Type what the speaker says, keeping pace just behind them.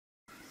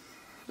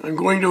I'm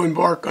going to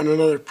embark on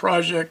another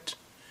project.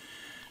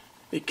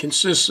 It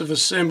consists of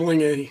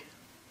assembling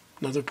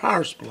another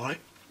power supply.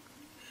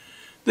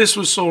 This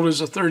was sold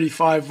as a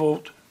 35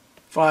 volt,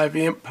 5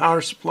 amp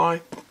power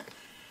supply.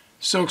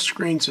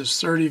 Silkscreen says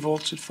 30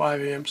 volts at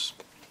 5 amps.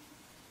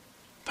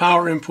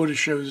 Power input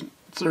shows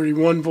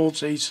 31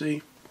 volts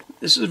AC.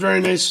 This is a very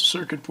nice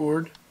circuit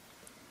board.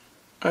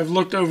 I've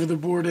looked over the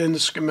board and the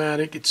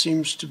schematic. It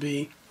seems to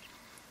be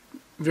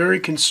very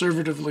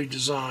conservatively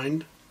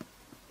designed.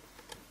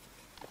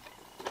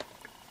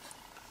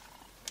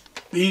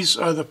 These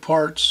are the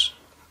parts.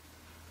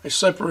 I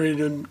separated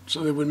them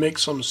so they would make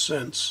some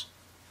sense.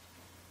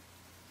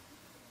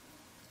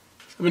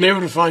 I've been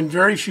able to find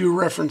very few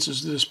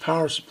references to this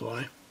power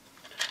supply.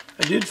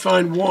 I did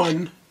find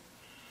one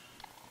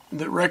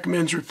that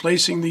recommends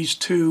replacing these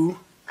two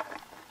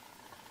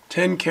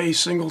 10K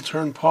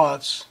single-turn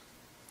pots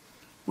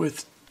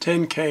with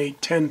 10K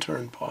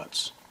 10-turn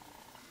pots.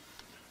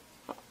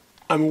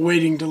 I'm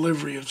awaiting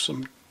delivery of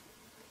some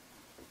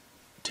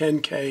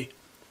 10K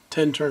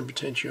 10-turn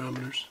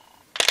potentiometers.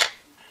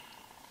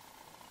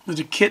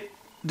 The kit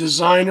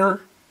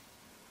designer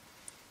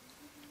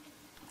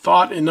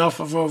thought enough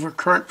of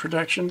overcurrent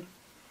protection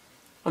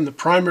on the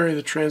primary of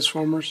the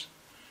transformers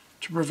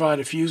to provide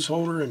a fuse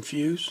holder and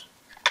fuse.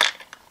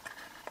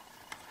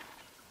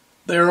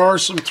 There are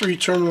some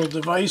 3-terminal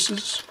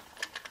devices,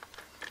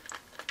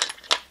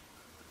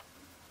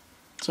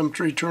 some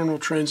 3-terminal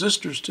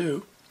transistors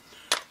too.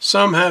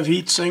 Some have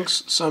heat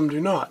sinks, some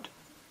do not.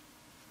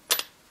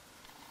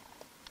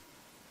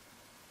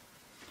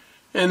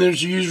 And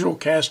there's the usual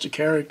cast of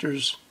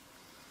characters: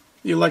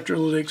 the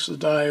electrolytics, the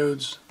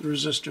diodes, the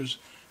resistors,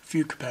 a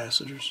few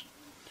capacitors.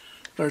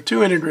 There are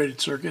 2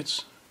 integrated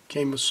circuits,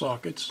 came with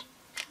sockets,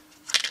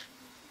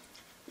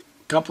 a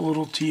couple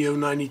little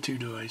TO92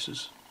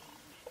 devices.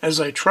 As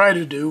I try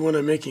to do when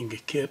I'm making a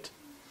kit,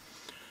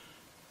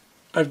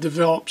 I've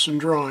developed some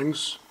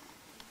drawings.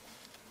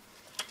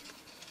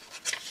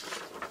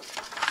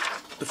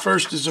 The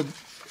first is an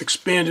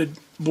expanded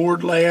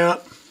board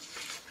layout.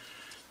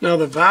 Now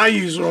the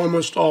values are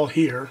almost all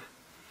here.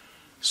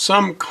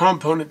 Some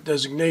component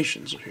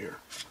designations are here.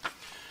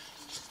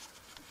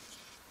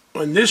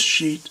 On this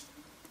sheet,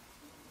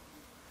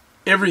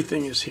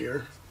 everything is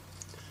here.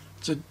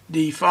 It's a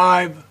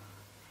D5,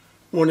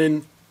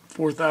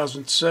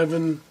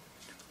 1N4007,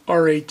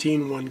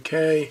 R18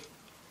 1K,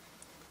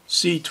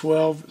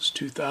 C12 is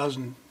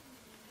 2000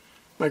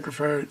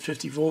 microfarad at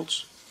 50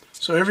 volts.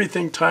 So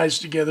everything ties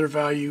together,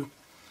 value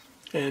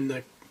and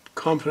the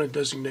component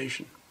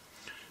designation,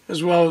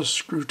 as well as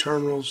screw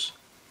terminals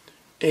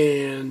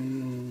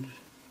and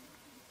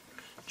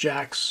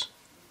jacks.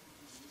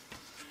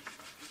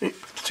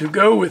 To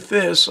go with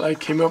this, I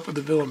came up with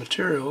a bill of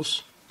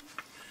materials,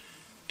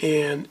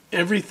 and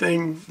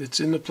everything that's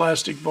in the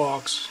plastic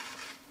box,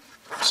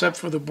 except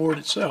for the board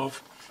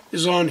itself,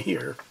 is on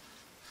here.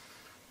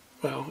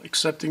 Well,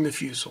 excepting the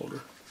fuse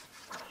holder.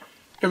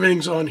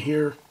 Everything's on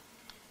here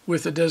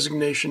with a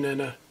designation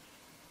and a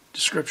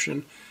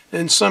description.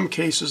 And in some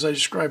cases, I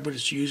describe what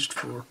it's used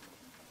for.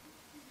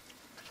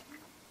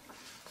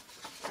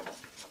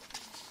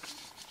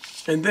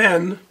 And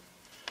then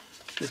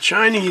the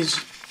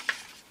Chinese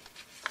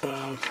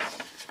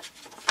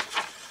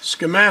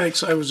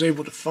schematics I was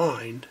able to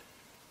find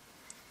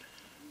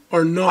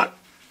are not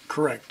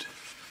correct.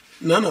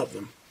 None of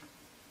them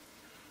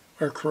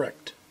are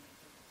correct.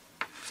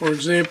 For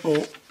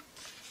example,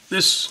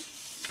 this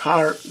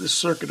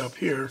circuit up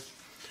here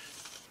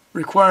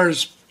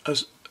requires a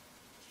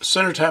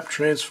center tap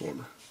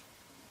transformer.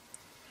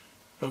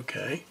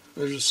 Okay,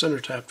 there's a center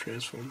tap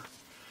transformer.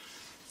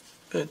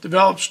 It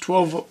develops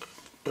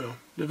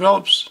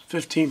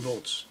 15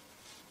 volts.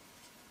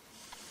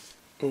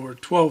 Or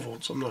 12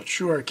 volts, I'm not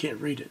sure, I can't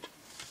read it.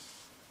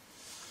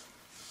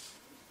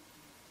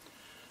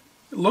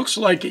 It looks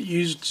like it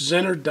used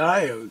Zener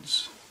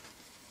diodes.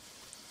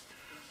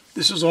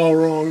 This is all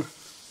wrong.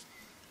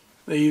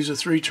 They use a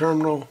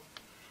 3-terminal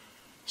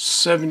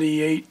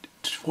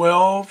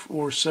 7812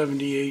 or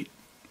 78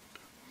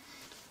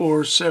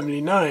 or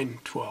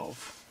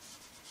 7912.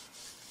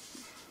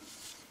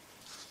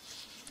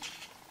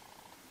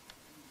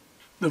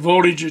 The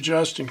voltage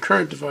adjust and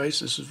current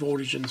device, this is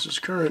voltage and this is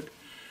current,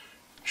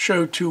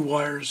 show 2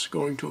 wires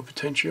going to a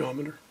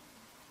potentiometer.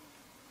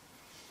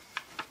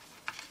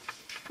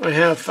 I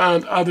have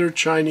found other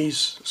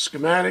Chinese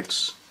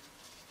schematics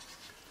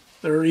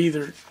that are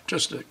either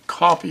just a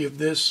copy of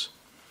this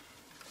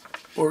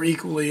or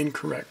equally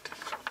incorrect.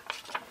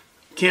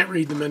 Can't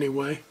read them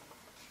anyway.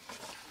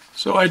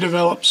 So I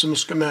developed some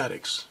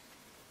schematics.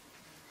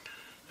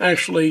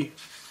 Actually,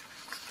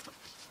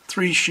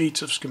 3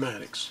 sheets of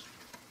schematics.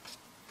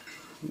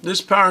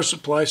 This power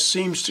supply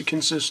seems to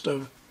consist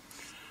of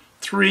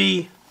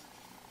 3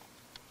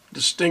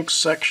 distinct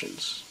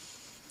sections.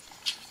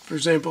 For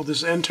example,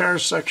 this entire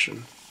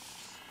section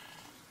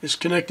is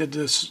connected to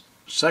this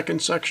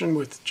second section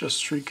with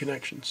just 3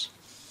 connections.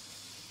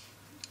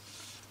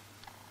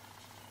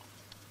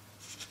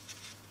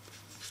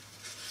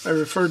 I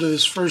refer to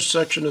this first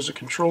section as a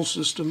control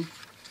system.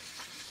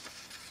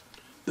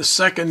 The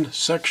second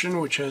section,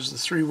 which has the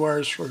 3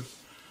 wires for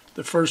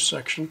the first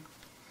section,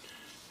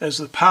 as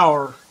the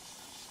power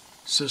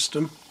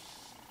system.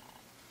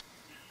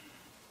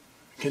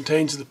 It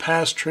contains the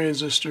pass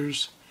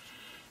transistors,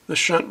 the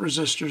shunt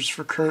resistors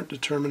for current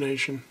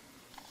determination,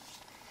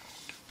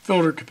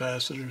 filter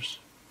capacitors.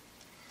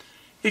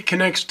 It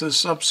connects to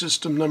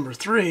subsystem number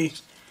 3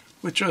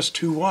 with just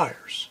 2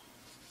 wires.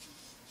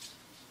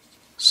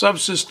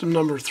 Subsystem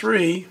number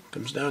 3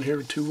 comes down here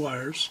with 2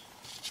 wires,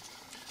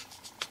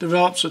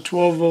 develops a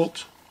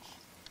 12-volt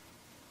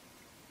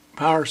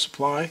power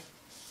supply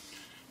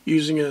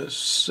using a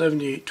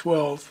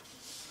 7812.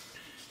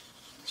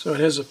 So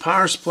it has a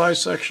power supply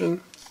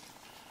section,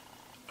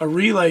 a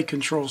relay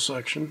control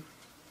section,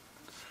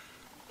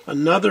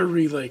 another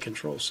relay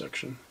control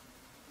section,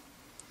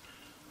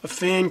 a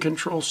fan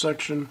control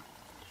section,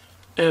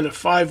 and a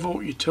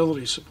 5-volt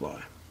utility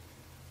supply.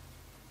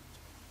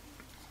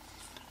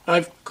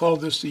 I've called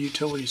this the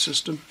utility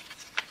system,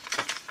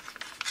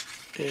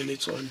 and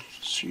it's on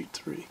sheet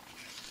 3.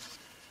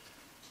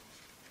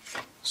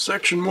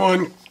 Section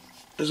 1,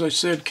 as I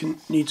said,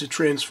 needs a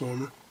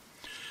transformer.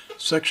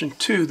 Section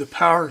 2, the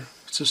power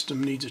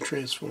system, needs a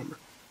transformer.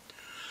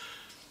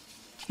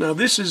 Now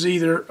this is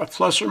either a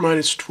plus or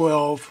minus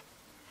 12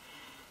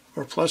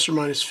 or plus or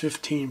minus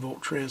 15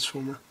 volt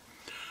transformer.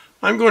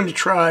 I'm going to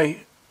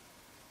try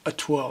a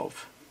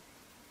 12.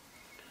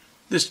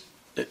 It's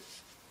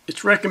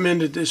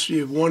recommended this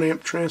be a 1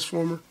 amp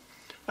transformer.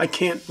 I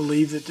can't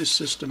believe that this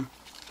system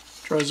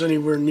draws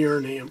anywhere near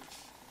an amp.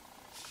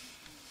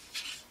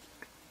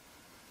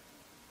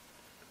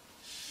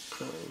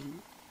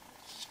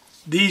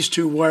 These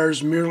 2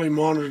 wires merely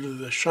monitor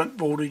the shunt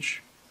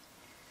voltage,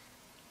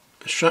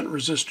 the shunt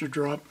resistor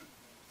drop.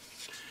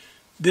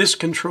 This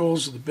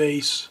controls the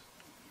base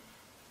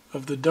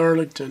of the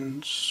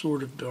Darlington,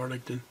 sort of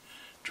Darlington,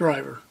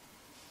 driver.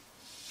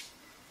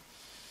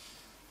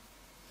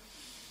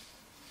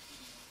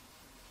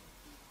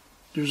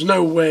 There's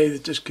no way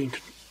that this can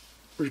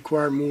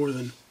require more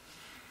than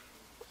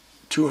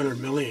 200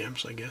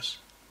 milliamps, I guess.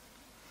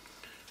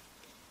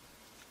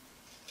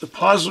 The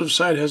positive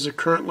side has a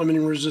current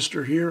limiting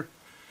resistor here,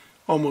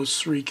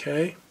 almost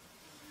 3K.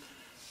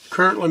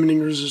 Current limiting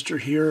resistor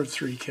here of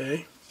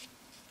 3K.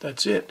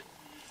 That's it.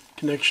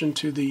 Connection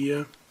to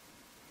the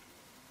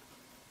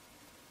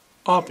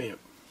op amp.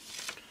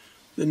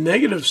 The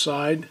negative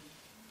side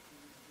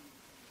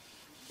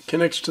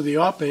connects to the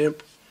op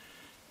amp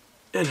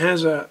and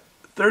has a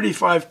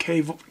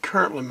 35K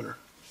current limiter.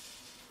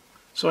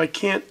 So I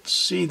can't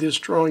see this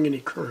drawing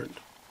any current.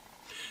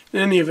 In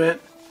any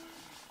event,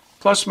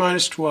 plus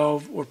minus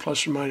 12 or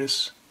plus or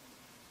minus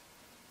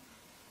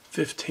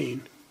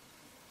 15.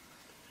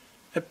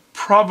 At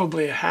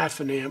probably a half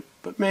an amp,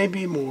 but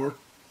maybe more.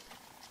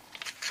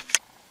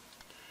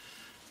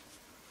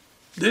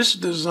 This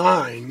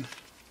design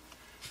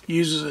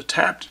uses a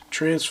tapped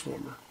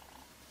transformer.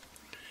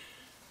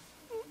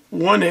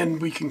 One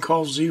end we can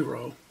call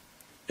 0,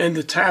 and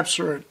the taps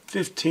are at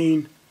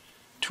 15,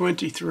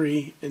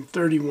 23, and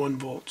 31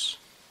 volts.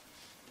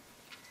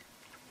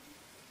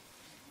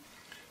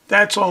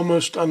 That's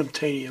almost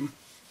unobtainium.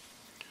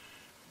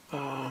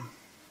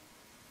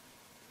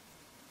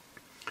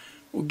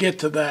 We'll get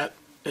to that,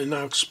 and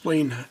I'll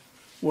explain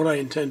what I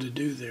intend to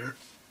do there.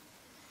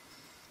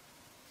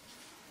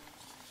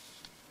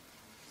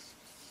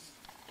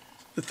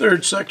 The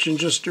third section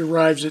just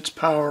derives its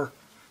power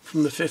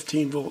from the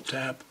 15-volt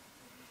tap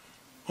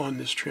on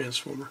this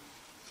transformer.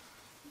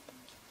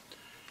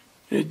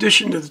 In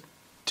addition to the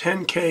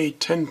 10K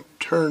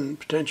 10-turn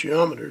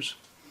potentiometers,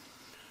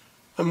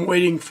 I'm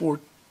waiting for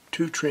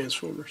 2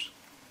 transformers.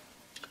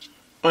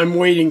 I'm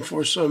waiting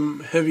for some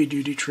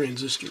heavy-duty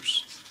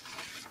transistors.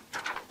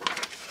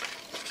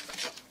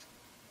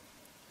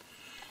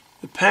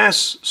 The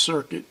pass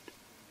circuit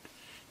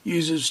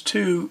uses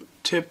 2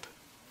 tip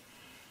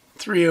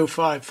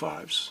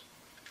 3055s.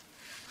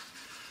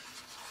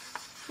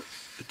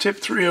 The tip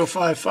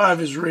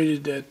 3055 is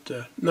rated at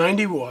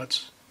 90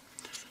 watts,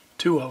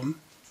 2 of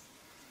them,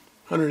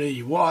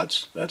 180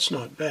 watts, that's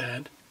not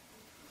bad,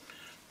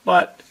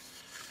 but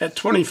at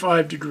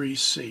 25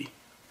 degrees C.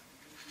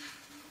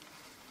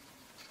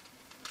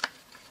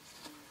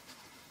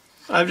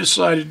 I've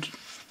decided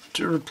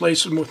to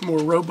replace them with more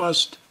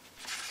robust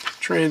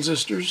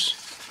transistors,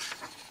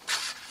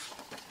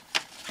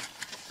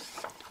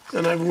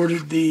 and I've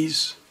ordered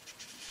these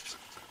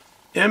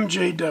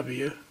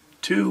MJW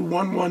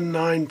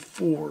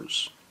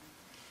 21194s,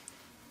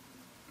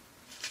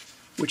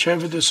 which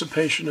have a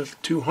dissipation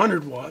of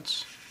 200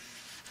 watts,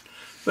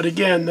 but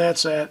again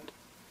that's at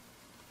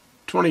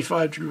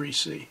 25 degrees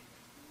C.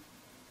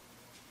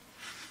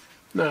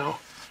 Now,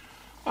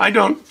 I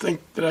don't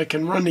think that I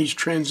can run these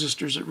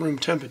transistors at room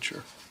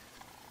temperature.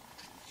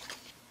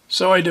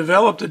 So I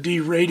developed a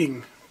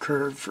derating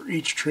curve for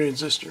each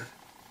transistor.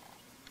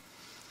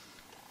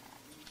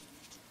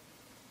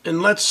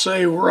 And let's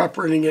say we're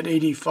operating at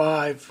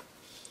 85,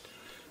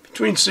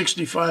 between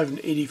 65 and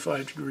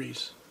 85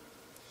 degrees.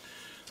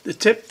 The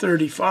tip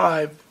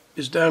 35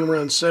 is down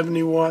around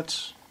 70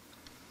 watts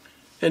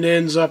and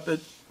ends up at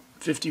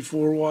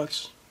 54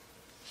 watts.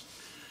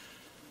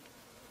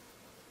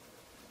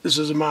 This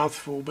is a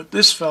mouthful, but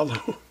this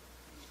fellow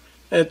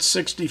at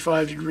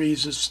 65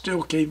 degrees is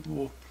still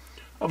capable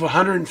of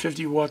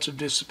 150 watts of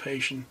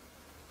dissipation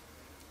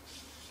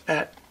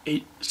at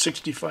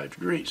 65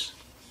 degrees.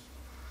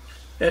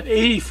 At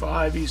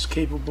 85, he's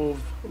capable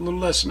of a little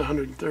less than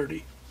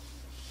 130.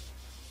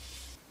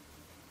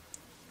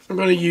 I'm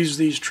going to use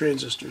these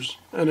transistors,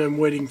 and I'm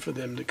waiting for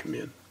them to come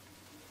in.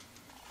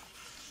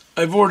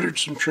 I've ordered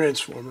some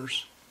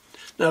transformers.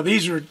 Now,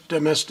 these are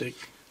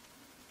domestic.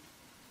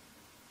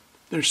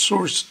 They're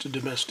sourced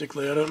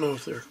domestically. I don't know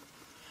if they're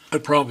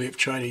probably of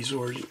Chinese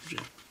origin.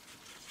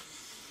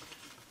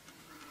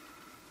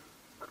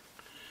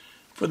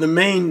 For the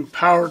main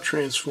power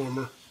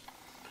transformer,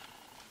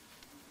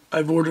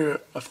 I've ordered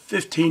a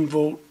 15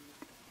 volt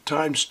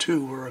times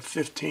 2, or a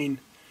 15.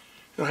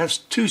 It'll have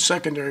two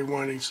secondary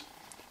windings,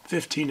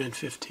 15 and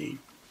 15.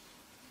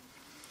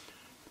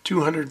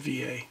 200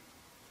 VA.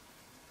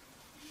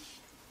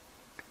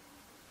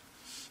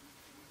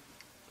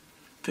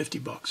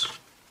 $50.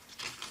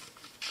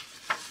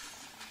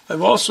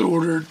 I've also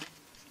ordered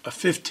a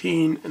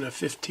 15 and a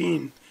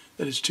 15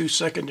 that is two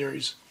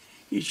secondaries,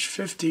 each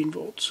 15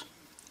 volts.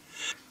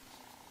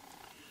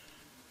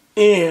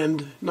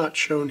 And, not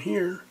shown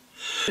here,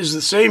 is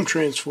the same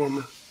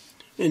transformer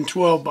in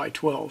 12 by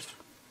 12.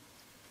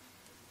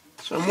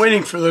 So I'm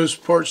waiting for those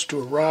parts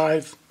to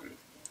arrive.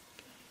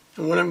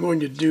 And what I'm going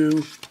to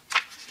do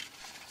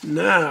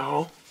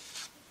now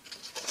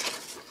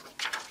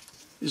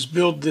is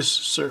build this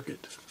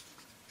circuit.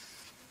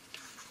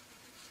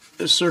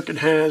 This circuit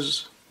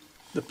has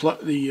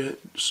the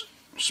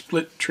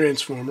split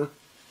transformer.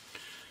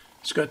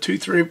 It's got two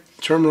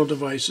 3-terminal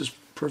devices,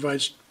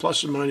 provides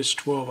plus and minus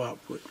 12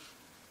 output.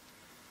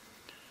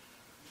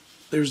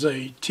 There's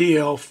a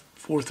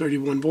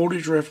TL431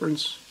 voltage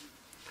reference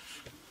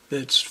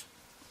that's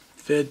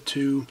fed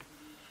to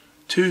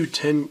two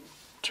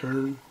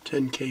 10-turn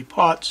 10K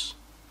pots.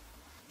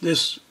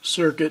 This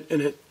circuit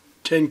and a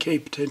 10K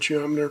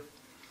potentiometer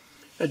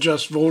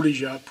adjusts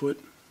voltage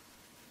output.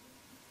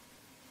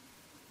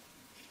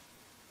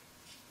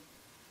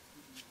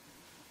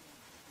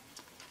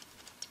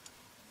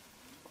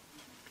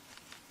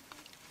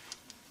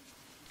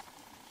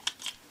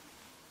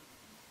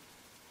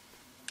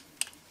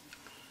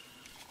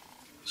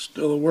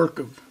 Still a work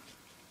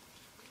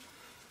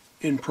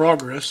in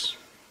progress.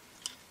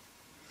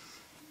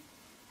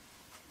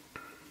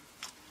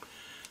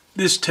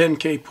 This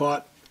 10K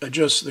pot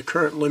adjusts the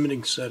current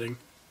limiting setting.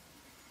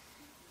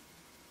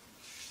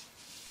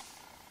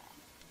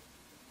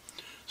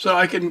 So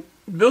I can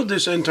build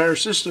this entire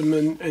system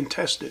and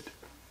test it.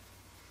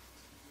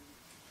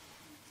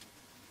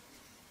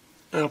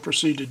 I'll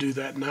proceed to do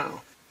that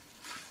now.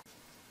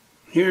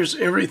 Here's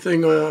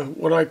everything,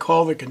 what I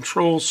call the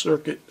control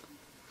circuit,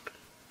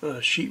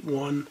 sheet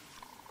 1.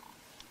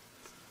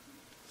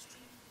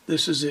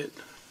 This is it.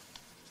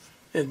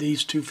 And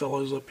these two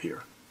fellows up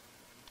here.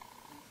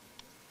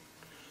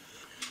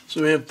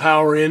 So we have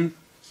power in.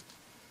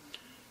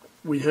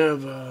 We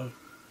have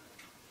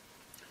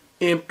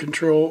amp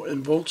control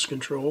and volts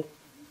control.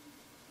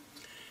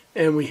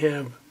 And we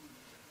have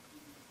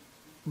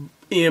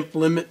amp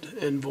limit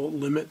and volt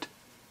limit.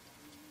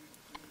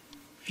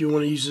 If you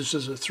want to use this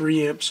as a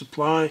 3 amp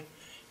supply,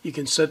 you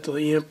can set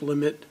the amp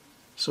limit.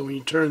 So when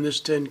you turn this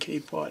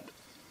 10K pot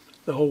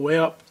the whole way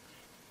up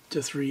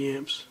to 3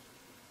 amps,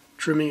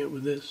 trimming it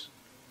with this.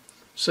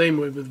 Same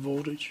way with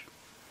voltage.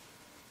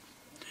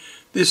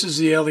 This is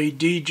the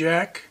LED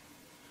jack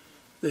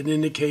that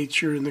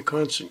indicates you're in the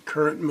constant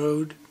current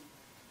mode.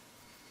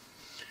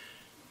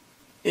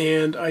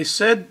 And I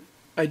said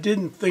I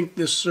didn't think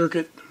this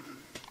circuit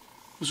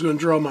was going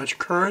to draw much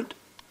current.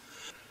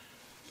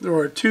 There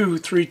are two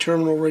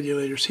 3-terminal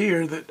regulators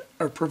here that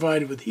are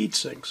provided with heat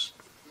sinks.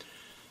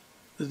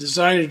 The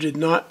designer did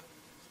not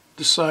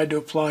decide to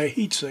apply a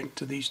heatsink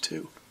to these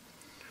two,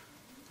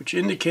 which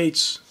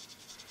indicates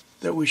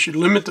that we should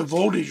limit the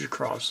voltage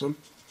across them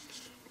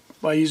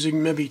by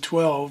using maybe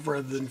 12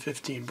 rather than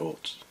 15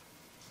 volts.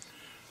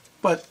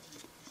 But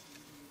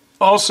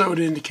also it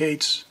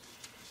indicates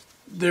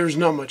there's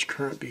not much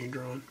current being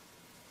drawn,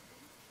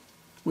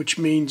 which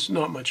means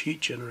not much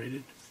heat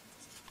generated.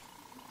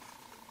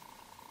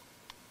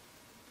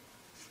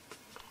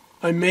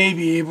 I may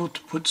be able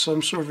to put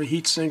some sort of a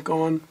heatsink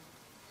on,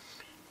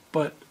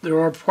 but there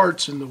are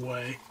parts in the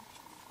way.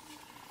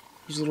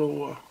 There's a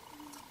little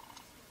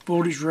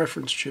voltage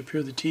reference chip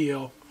here, the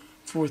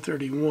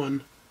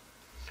TL431.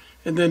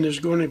 And then there's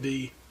going to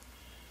be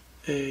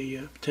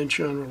a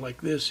potentiometer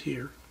like this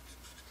here.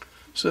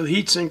 So the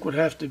heatsink would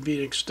have to be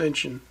an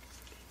extension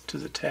to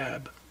the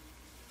tab.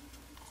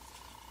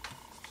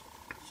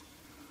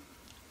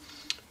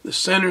 The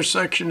center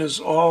section is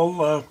all,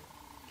 well,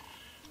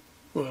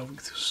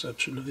 with the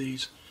exception of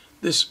these,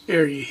 this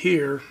area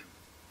here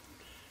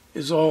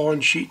is all on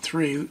sheet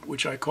 3,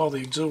 which I call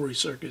the auxiliary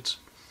circuits.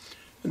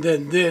 And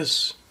then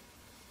this,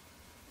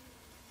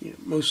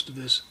 most of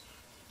this,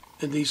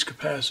 and these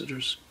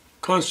capacitors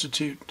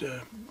constitute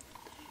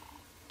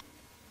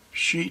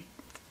sheet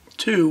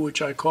 2,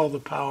 which I call the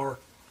power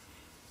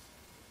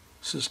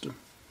system.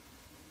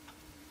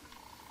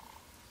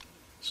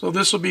 So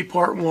this will be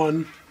part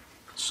 1.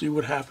 See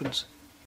what happens.